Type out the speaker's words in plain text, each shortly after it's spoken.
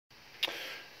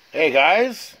Hey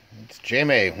guys, it's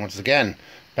JMA once again,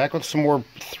 back with some more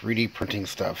 3D printing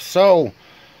stuff. So,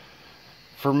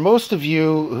 for most of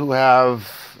you who have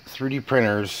 3D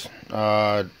printers,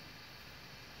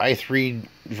 i3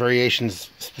 variations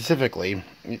specifically,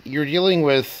 you're dealing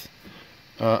with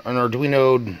an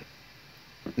Arduino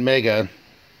Mega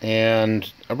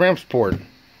and a ramps board.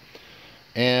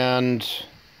 And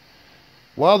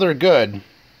while they're good,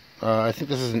 I think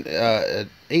this is an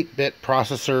 8-bit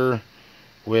processor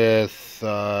with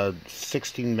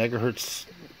 16 megahertz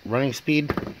running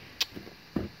speed.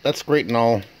 That's great and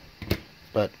all,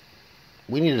 but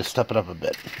we need to step it up a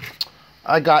bit.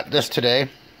 I got this today,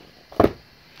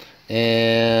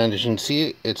 and as you can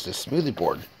see, it's a Smoothie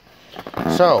board.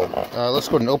 So let's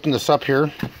go ahead and open this up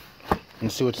here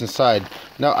and see what's inside.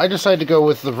 Now, I decided to go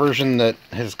with the version that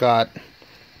has got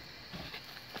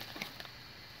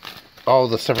all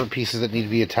the separate pieces that need to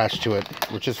be attached to it,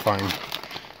 which is fine.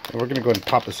 And we're going to go ahead and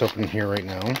pop this open here right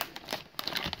now.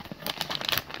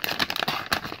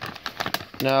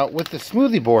 Now, with the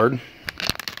Smoothie board,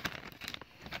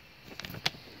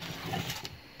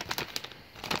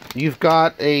 you've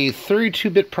got a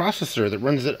 32-bit processor that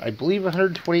runs at, I believe,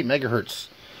 128 megahertz.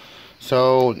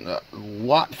 So, a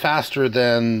lot faster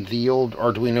than the old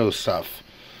Arduino stuff.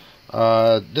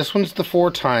 This one's the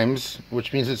 4 times,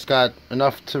 which means it's got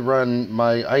enough to run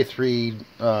my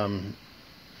i3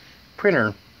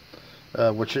 printer,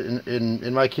 which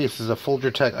in my case is a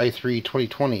Folgertech i3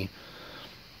 2020.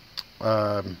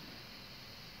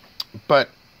 But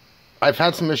I've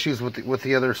had some issues with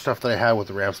the other stuff that I have with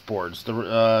the ramps boards.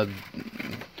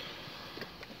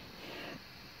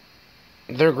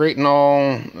 They're great and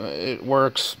all, it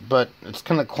works, but it's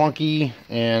kind of clunky,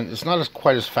 and it's not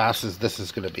quite as fast as this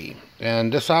is going to be.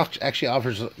 And this actually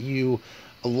offers you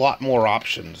a lot more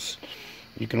options.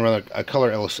 You can run a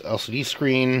color LCD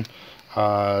screen.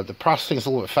 The processing is a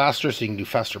little bit faster, so you can do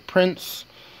faster prints.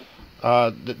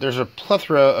 There's a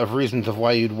plethora of reasons of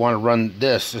why you'd want to run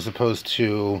this as opposed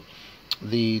to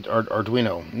the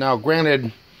Arduino. Now,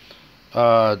 granted,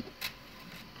 a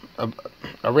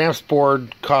ramps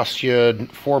board costs you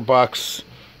 $4.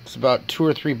 It's about $2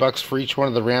 or $3 for each one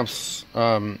of the ramps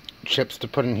chips to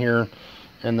put in here,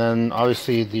 and then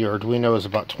obviously the Arduino is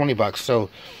about $20. So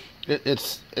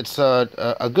it's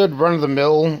a good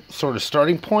run-of-the-mill sort of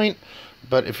starting point.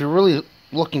 But if you're really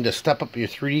looking to step up your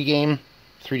 3D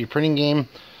printing game,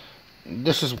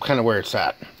 this is kind of where it's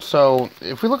at. So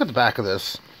if we look at the back of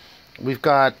this, we've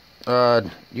got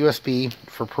USB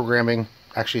for programming.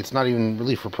 Actually, it's not even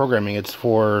really for programming. It's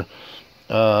for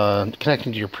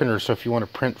connecting to your printer. So if you want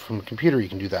to print from a computer, you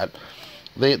can do that.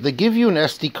 They give you an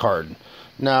SD card.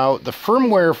 Now, the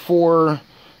firmware for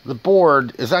the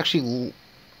board is actually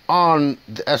on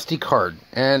the SD card,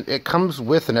 and it comes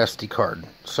with an SD card.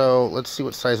 So let's see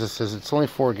what size this is. It's only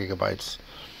 4 gigabytes,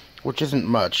 which isn't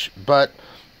much, but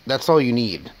that's all you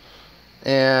need.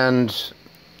 And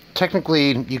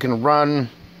technically, you can run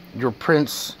your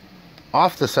prints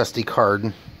off this SD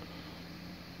card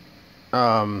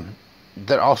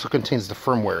that also contains the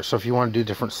firmware. So if you want to do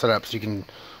different setups, you can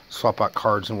swap out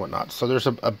cards and whatnot. So there's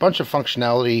a bunch of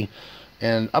functionality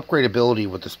and upgradability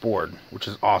with this board, which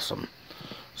is awesome.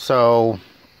 So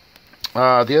the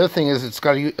other thing is it's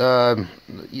got a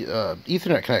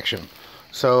Ethernet connection.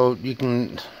 So you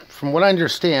can, from what I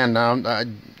understand, I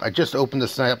just opened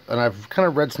this up and I've kind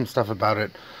of read some stuff about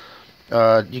it.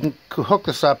 You can hook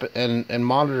this up and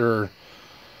monitor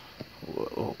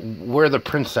where the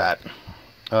print's at.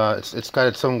 It's got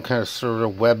its own kind of sort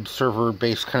of web server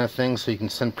based kind of thing, so you can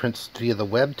send prints via the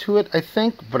web to it, I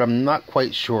think, but I'm not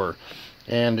quite sure.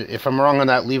 And if I'm wrong on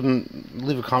that, leave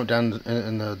a comment down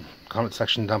in the comment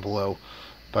section down below.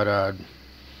 But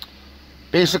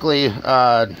basically,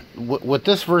 with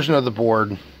this version of the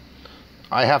board,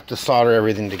 I have to solder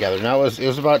everything together. Now it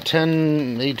was about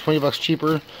 10, maybe $20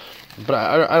 cheaper, but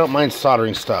I don't mind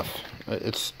soldering stuff.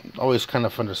 It's always kind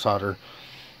of fun to solder,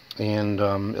 and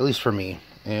at least for me.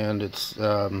 And that's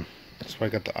why I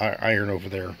got the iron over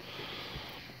there.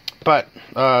 But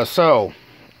so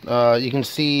you can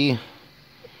see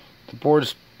the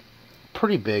board's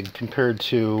pretty big compared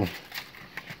to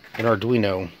an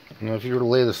Arduino. You know, if you were to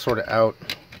lay this sort of out,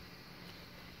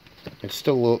 it's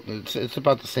still it's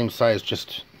about the same size,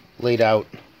 just laid out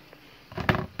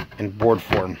in board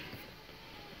form.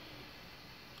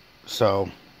 So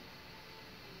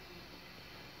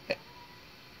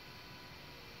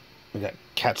we got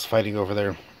cats fighting over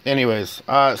there. Anyways,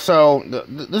 so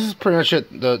this is pretty much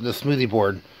it, the Smoothie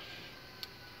board.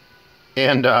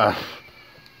 And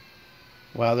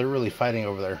wow, they're really fighting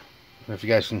over there. I don't know if you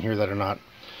guys can hear that or not.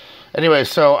 Anyway,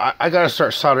 so I got to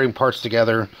start soldering parts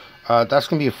together. That's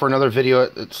going to be for another video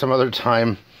at some other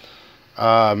time.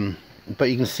 But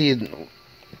you can see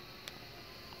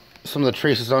some of the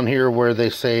traces on here where they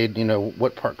say, you know,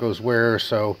 what part goes where.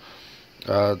 So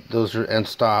those are end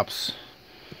stops.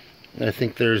 And I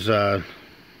think there's 1,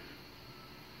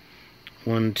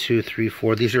 2, 3,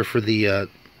 4. These are for the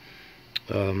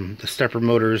stepper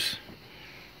motors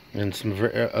and some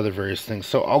other various things.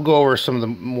 So I'll go over some of the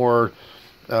more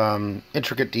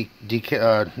intricate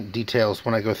details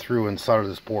when I go through and solder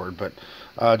this board. But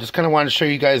just kind of wanted to show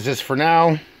you guys this for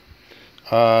now.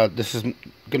 This is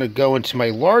going to go into my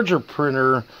larger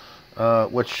printer,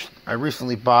 which I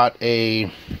recently bought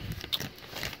a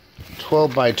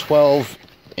 12 by 12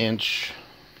 inch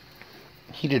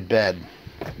heated bed,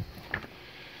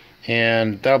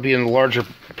 and that'll be in the larger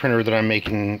printer that I'm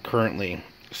making currently.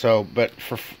 So, but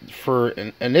for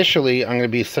initially, I'm going to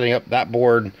be setting up that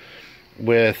board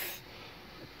with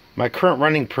my current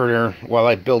running printer while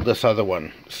I build this other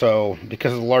one. So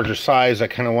because of the larger size, I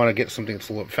kind of want to get something that's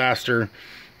a little faster.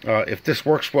 If this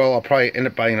works well, I'll probably end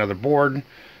up buying another board.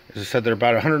 As I said, they're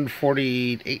about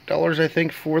 $148, I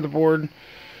think, for the board.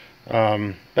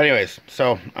 But anyways,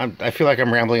 so I feel like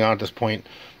I'm rambling on at this point.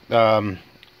 Thanks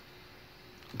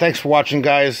for watching,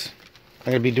 guys. I'm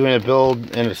going to be doing a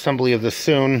build and assembly of this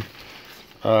soon.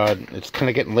 It's kind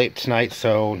of getting late tonight,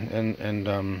 so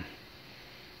and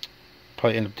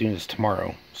probably end up doing this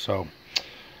tomorrow. So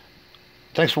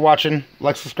thanks for watching.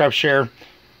 Like, subscribe, share,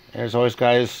 and as always,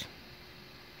 guys,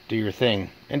 do your thing,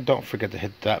 and don't forget to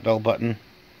hit that bell button.